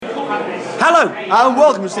Hello, And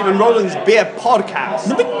welcome to Stephen Rowland's Beer Podcast.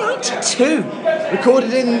 number 92.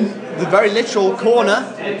 Recorded in the very literal corner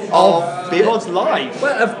of Beerbods Live.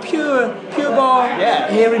 Well, of Pure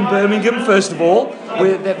Bar here in Birmingham, first of all.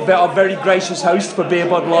 We're our very gracious host for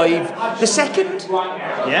Beerbod Live. The second?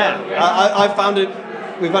 Yeah, I found it.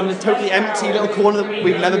 We've had a totally empty little corner that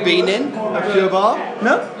we've never been in, a Pure Bar.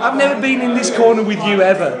 No, I've never been in this corner with you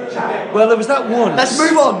ever. Well, there was that once. Let's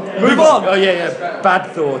move on. Move on. Oh yeah.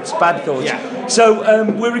 Bad thoughts. Yeah. So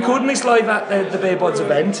we're recording this live at the Beerbods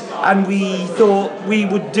event, and we thought we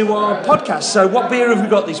would do our podcast. So what beer have we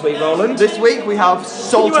got this week, Roland? This week we have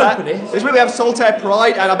Saltaire. Can you open it? This week we have Saltaire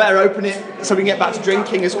Pride, and I better open it so we can get back to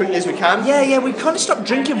drinking as quickly as we can. Yeah, we kind of stopped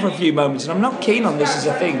drinking for a few moments, and I'm not keen on this as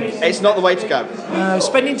a thing. It's not the way to go.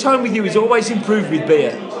 Spending time with you is always improved with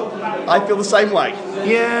beer. I feel the same way.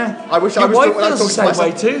 Yeah. I wish Your I was wife when I feels talk the to same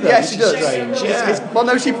myself. way too, though. Yeah, which she is does. strange. Yeah. Well,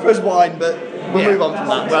 no, she prefers wine, but we'll move on from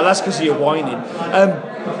that. Well, that's because of your whining.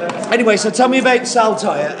 Anyway, so tell me about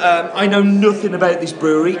Saltaire. I know nothing about this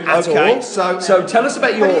brewery at Okay, all. so tell us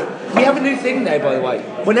about your. We have a new thing now, by the way.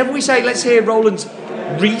 Whenever we say let's hear Roland's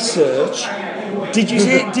research, did you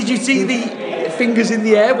see the fingers in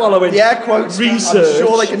the air while I went? the air quotes. Research. I'm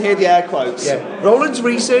sure they can hear the air quotes. Yeah. Roland's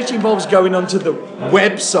research involves going onto the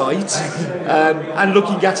website and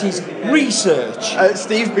looking at his research.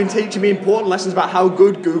 Steve's been teaching me important lessons about how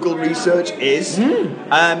good Google research is.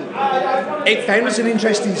 It found us an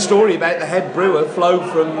interesting story about the head brewer, Flo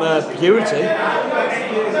from Purity.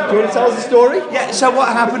 Do you want to tell us the story? Yeah, so what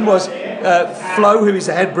happened was Flo, who is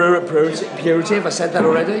the head brewer at Purity, have I said that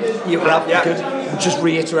already? You have, Yeah. good. Just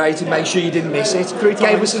reiterating, make sure you didn't miss it.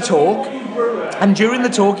 Gave us a talk, and during the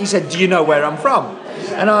talk he said, "Do you know where I'm from?"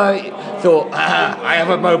 And I thought, I have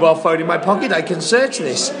a mobile phone in my pocket, I can search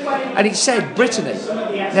this. And it said Brittany.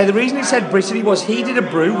 Now the reason it said Brittany was he did a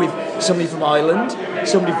brew with somebody from Ireland,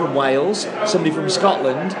 somebody from Wales, somebody from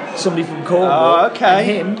Scotland, somebody from Cornwall, Oh, okay. and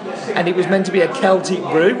him, and it was meant to be a Celtic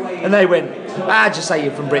brew, and they went, just say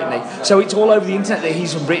you're from Brittany. So it's all over the internet that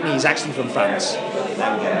he's from Brittany, he's actually from France.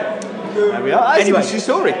 There we are. Anyway. That's your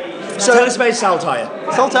story. So tell us about Saltaire.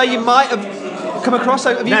 Saltaire, you might have come across.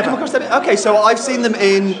 Have you Never. come across them? Okay, so I've seen them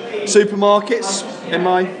in supermarkets in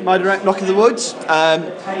my direct knock of the woods.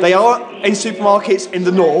 They are in supermarkets in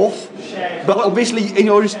the north, but obviously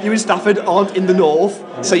you in Stafford aren't in the north,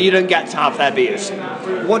 so you don't get to have their beers.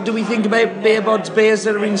 What do we think about Beerbods beers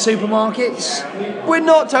that are in supermarkets? We're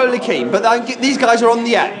not totally keen, but these guys are on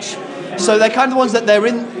the edge. So they're kind of the ones that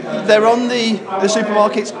they're on the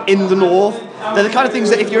supermarkets in the north. They're the kind of things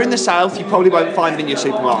that if you're in the south, you probably won't find in your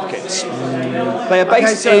supermarkets. They are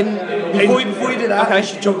based Before you do that, Okay. we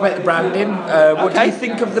should talk about the branding. What do you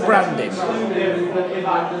think of the branding?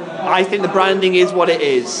 I think the branding is what it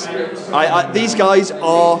is. These guys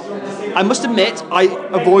are. I must admit, I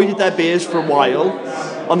avoided their beers for a while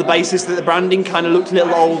on the basis that the branding kind of looked a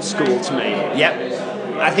little old school to me. Yep.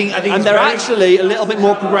 I think And it's they're very, actually a little bit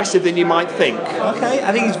more progressive than you might think. okay.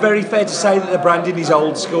 I think it's very fair to say that the branding is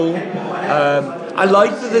old school. I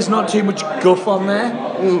like that there's not too much guff on there.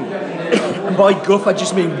 And by guff, I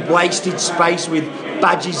just mean wasted space with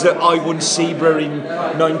badges that I won Zebra in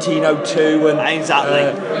 1902 and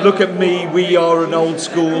Exactly. look at me, we are an old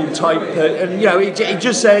school type. And it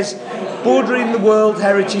just says. Bordering the World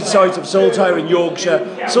Heritage Site of Saltaire in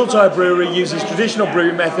Yorkshire, Saltaire Brewery uses traditional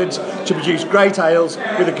brewing methods to produce great ales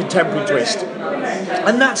with a contemporary twist.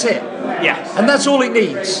 And that's it. Yeah. And that's all it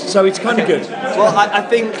needs, so it's kind of good. Well, I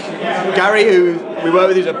think Gary, who we work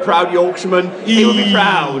with, is a proud Yorkshireman. He would be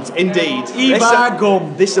proud, indeed. Eba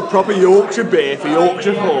gum. This is a proper Yorkshire beer for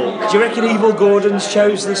Yorkshire folk. Do you reckon Evil Gordon's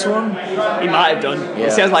chose this one? He might have done. Yeah.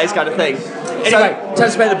 It sounds like his kind of thing. Anyway, tell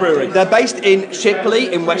us about the brewery. They're based in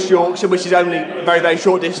Shipley in West Yorkshire, which is only a very, very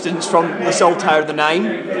short distance from the Saltaire of the name.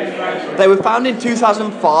 They were founded in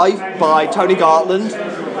 2005 by Tony Gartland,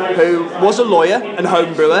 who was a lawyer and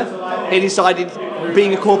home brewer. He decided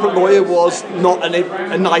being a corporate lawyer was not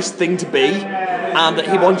a nice thing to be, and that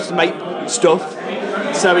he wanted to make stuff,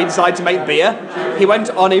 so he decided to make beer. He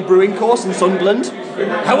went on a brewing course in Sunderland.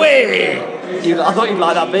 Away! I thought you'd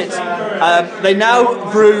like that bit. They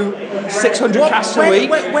now brew 600 casks a week.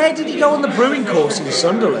 Where did he go on the brewing course in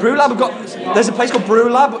Sunderland? There's a place called Brew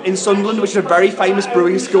Lab in Sunderland, which is a very famous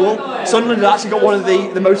brewing school. Sunderland has actually got one of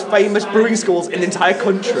the most famous brewing schools in the entire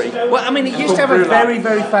country. Well, I mean, it used to have a Brew Lab. very,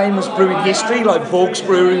 very famous brewing history, like Vaux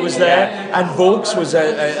Brewery was there, and Vaux was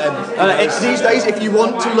These days, if you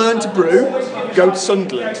want to learn to brew, go to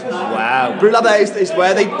Sunderland. Wow. Brew Lab is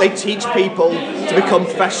where they teach people to become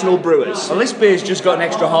professional brewers. Well, this beer's just got an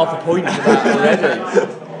extra half a point for that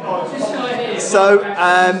already. So,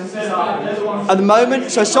 at the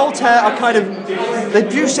moment, Saltaire are kind of They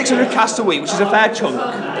produce 600 casks a week, which is a fair chunk.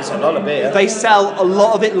 It's a lot of beer. They sell a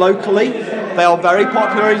lot of it locally. They are very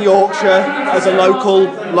popular in Yorkshire as a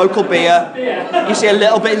local beer. You see a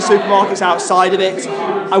little bit in supermarkets outside of it.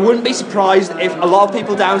 I wouldn't be surprised if a lot of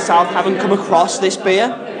people down south haven't come across this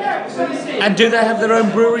beer. And do they have their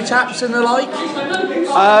own brewery taps and the like?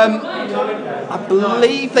 I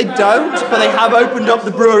believe they don't, but they have opened up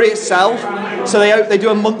the brewery itself. So they do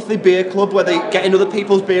a monthly beer club where they get in other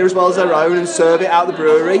people's beer as well as their own and serve it out the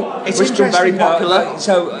brewery, It's which is very interesting, popular.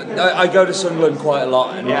 I go to Sunderland quite a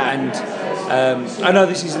lot, and I know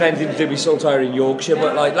this isn't anything to do with Saltire in Yorkshire,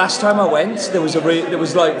 but like last time I went, there was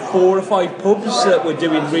like 4 or 5 pubs that were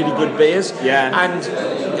doing really good beers. Yeah. And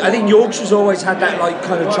I think Yorkshire's always had that like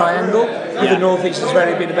kind of triangle. The North East has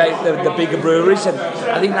very been about the bigger breweries, and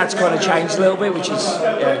I think that's kind of changed a little bit, which is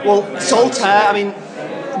Well, Saltaire, I mean,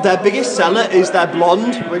 their biggest seller is their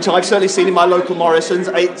blonde, which I've certainly seen in my local Morrison's.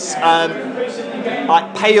 It's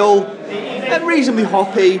like pale, reasonably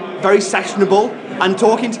hoppy, very sessionable. And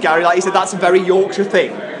talking to Gary, like he said, that's a very Yorkshire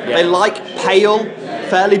thing. Yeah. They like pale,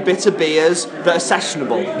 fairly bitter beers that are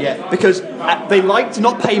sessionable. Yeah. Because they like to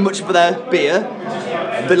not pay much for their beer.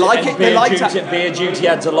 They like it. They like to. Beer duty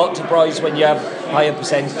adds a lot to price when you have higher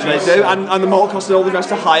percentages. They do, and the malt cost and all the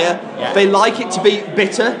rest are higher. Yeah. They like it to be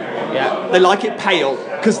bitter. Yeah. They like it pale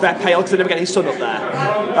because they're pale because they never get any sun up there.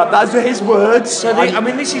 That's his words. So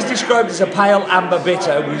this is described as a pale amber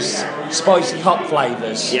bitter with spicy hop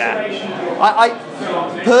flavours. Yeah. I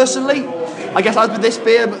personally, I guess as with this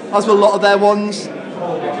beer, as with a lot of their ones,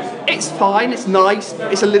 it's fine. It's nice.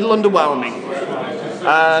 It's a little underwhelming.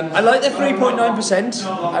 I like their 3.9%.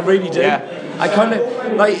 I really do. Yeah. I kind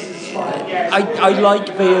of like. I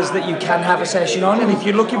like beers that you can have a session on, and if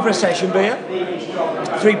you're looking for a session beer,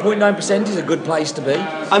 3.9% is a good place to be.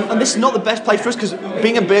 And this is not the best place for us because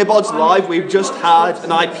being a Beer Bods Live, we've just had an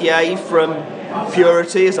IPA from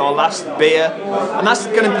Purity as our last beer, and that's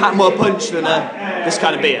going to pack more punch than this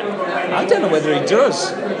kind of beer. I don't know whether it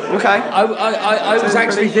does. Okay. I was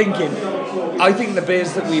actually thinking. I think the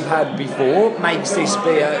beers that we've had before makes this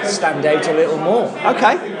beer stand out a little more.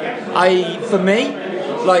 Okay. For me,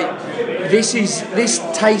 like this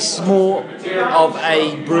tastes more of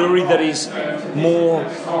a brewery that is more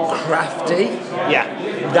crafty. Yeah.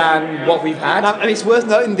 Than what we've had. Now, and it's worth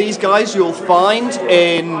noting these guys you'll find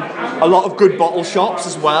in a lot of good bottle shops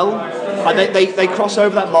as well. And they cross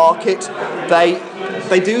over that market.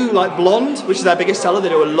 They do like Blonde, which is their biggest seller. They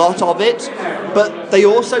do a lot of it, but they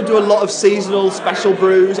also do a lot of seasonal special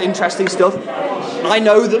brews, interesting stuff. I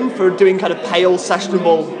know them for doing kind of pale,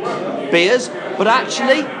 sessionable beers, but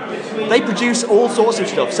actually they produce all sorts of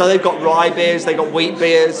stuff. So they've got rye beers, they've got wheat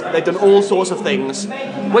beers, they've done all sorts of things,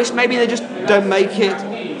 which maybe they just don't make it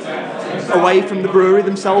away from the brewery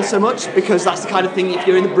themselves so much, because that's the kind of thing, if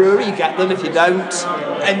you're in the brewery you get them, if you don't,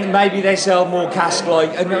 and maybe they sell more cask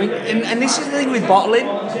like. And this is the thing with bottling.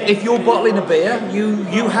 If you're bottling a beer,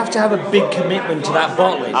 you have to have a big commitment to that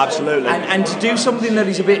bottling. Absolutely. And to do something that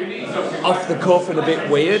is a bit off the cuff and a bit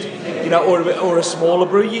weird, or a smaller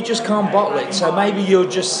brew, you just can't bottle it. So maybe you're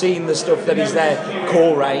just seeing the stuff that is their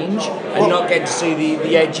core range, and not getting to see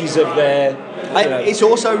the edges of their. It's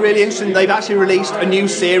also really interesting. They've actually released a new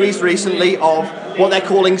series recently of what they're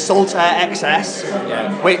calling Saltaire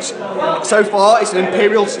XS, which so far it's an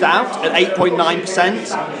Imperial Stout at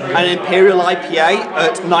 8.9% and an Imperial IPA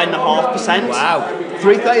at 9.5%. Wow.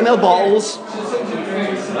 330ml bottles.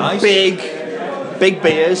 Nice. Big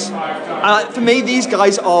beers. For me, these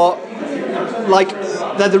guys are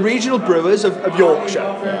they're the regional brewers of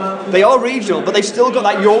Yorkshire. They are regional, but they've still got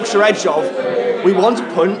that Yorkshire edge of, we want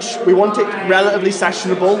a punch, we want it relatively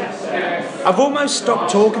sessionable. I've almost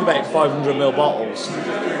stopped talking about 500ml bottles.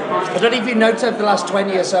 I don't know if you noticed over the last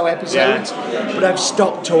 20 or so episodes, but I've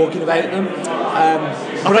stopped talking about them.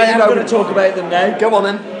 But I am going to talk about them now. Go on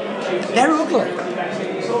then. They're ugly.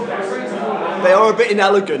 They are a bit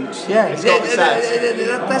inelegant. Yeah, that's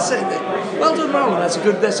well done, Roland.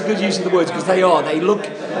 That's a good use of the words, because they are. They look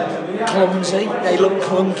clumsy. They look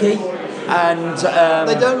clunky, and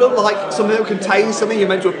they don't look like something that contains something you're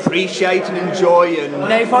meant to appreciate and enjoy. And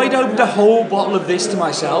now, if I'd opened a whole bottle of this to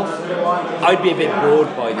myself, I'd be a bit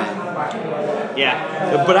bored by now.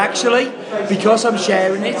 Yeah. But actually, because I'm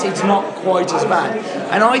sharing it, it's not quite as bad.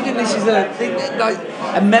 And I think this is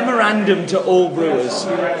a memorandum to all brewers,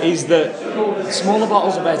 is that smaller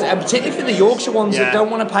bottles are better, and particularly for the Yorkshire ones that don't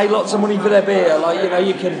want to pay lots of money for their beer.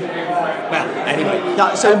 You can. Well, anyway.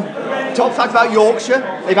 So, top fact about Yorkshire: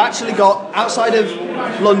 they've actually got, outside of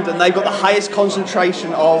London, they've got the highest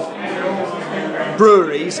concentration of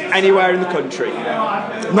breweries anywhere in the country.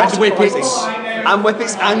 Not Whippets. and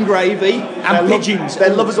whippets and gravy And pigeons. They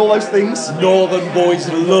love us all those things. Northern boys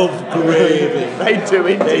love gravy. They do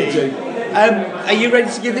indeed. They do. Are you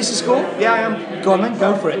ready to give this a score? Yeah, I am. Go on then,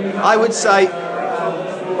 go for it. I would say,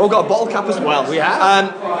 we've got a bottle cap as well. We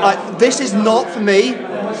have. This is not for me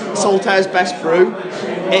Saltaire's best brew.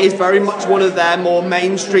 It is very much one of their more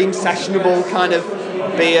mainstream, sessionable kind of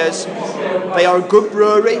beers. They are a good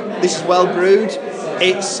brewery. This is well brewed.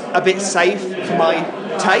 It's a bit safe for my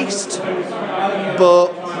taste,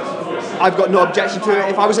 but I've got no objection to it.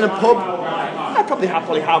 If I was in a pub, I'd probably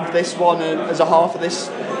happily have this one as a half of this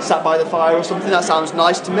sat by the fire or something. That sounds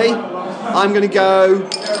nice to me. I'm going to go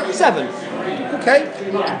 7.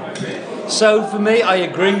 Okay. So for me, I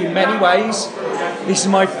agree in many ways. This is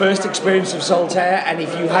my first experience of Saltaire, and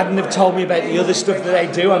if you hadn't have told me about the other stuff that they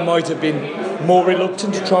do, I might have been more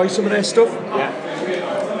reluctant to try some of their stuff. Yeah.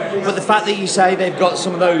 But the fact that you say they've got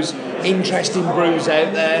some of those interesting brews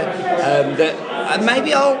out there, that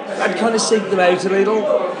maybe I'd kind of seek them out a little.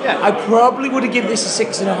 Yeah. I probably would have given this a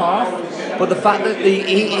 6.5, but the fact that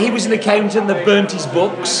he was an accountant that burnt his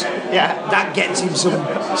books, that gets him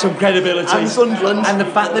some credibility. And Sunderland. And the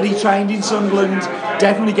fact that he trained in Sunderland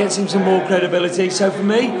definitely gets him some more credibility. So for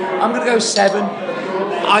me, I'm going to go 7.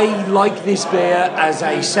 I like this beer as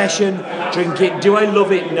a session, drink it. Do I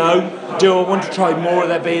love it? No. Do I want to try more of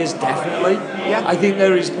their beers? Definitely. Yeah. I think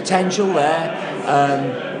there is potential there.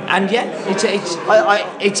 And yeah,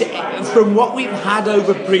 it's from what we've had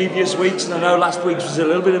over previous weeks, and I know last week's was a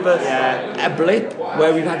little bit of a blip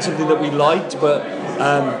where we've had something that we liked, but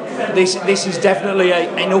this is definitely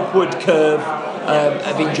an upward curve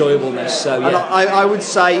of enjoyableness. So yeah. And I would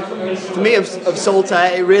say, for me, of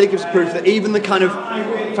Saltaire, it really gives proof that even the kind of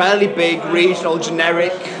fairly big, regional,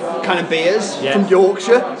 generic kind of beers from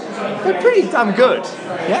Yorkshire, they're pretty damn good.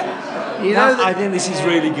 Yeah, you know, I think this is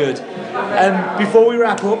really good. Before we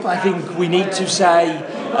wrap up, I think we need to say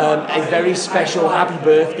a very special happy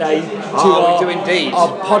birthday to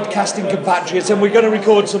our podcasting compatriots, and we're going to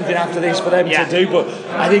record something after this for them to do, but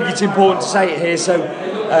I think it's important to say it here. So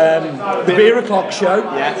the Beer O'Clock Show,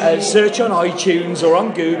 search on iTunes or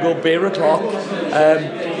on Google, Beer O'Clock,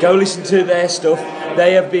 go listen to their stuff.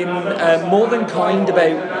 They have been more than kind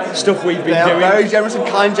about stuff we've been doing. They are very generous and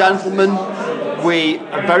kind gentlemen. We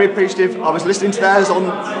are very appreciative. I was listening to theirs on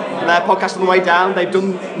their podcast on the way down. They've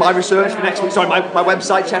done my research for next week. Sorry, my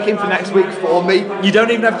website check-in for next week for me. You don't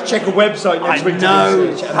even have to check a website next week.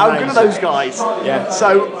 No. How good are those guys? Yeah.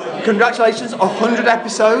 So, congratulations, 100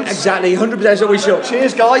 episodes. Exactly, 100 episodes. We should.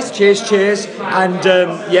 Cheers, guys. Cheers. And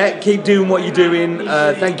keep doing what you're doing.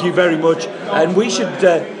 Thank you very much. And we should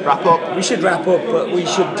wrap up. We should wrap up, but we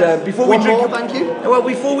should before One we drink more, up. thank you. Well,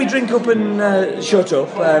 before we drink up and shut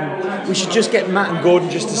up, we should just get Matt and Gordon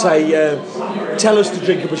just to say, tell us to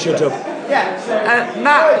drink up and shut up. Yeah.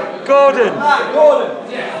 Matt, Gordon.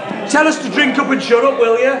 Tell us to drink up and shut up,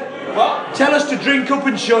 will you? What? Tell us to drink up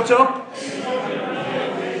and shut up.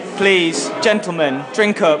 Please, gentlemen,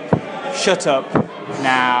 drink up, shut up,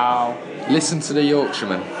 now. Listen to the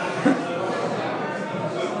Yorkshireman.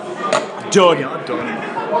 Done. Yeah, done.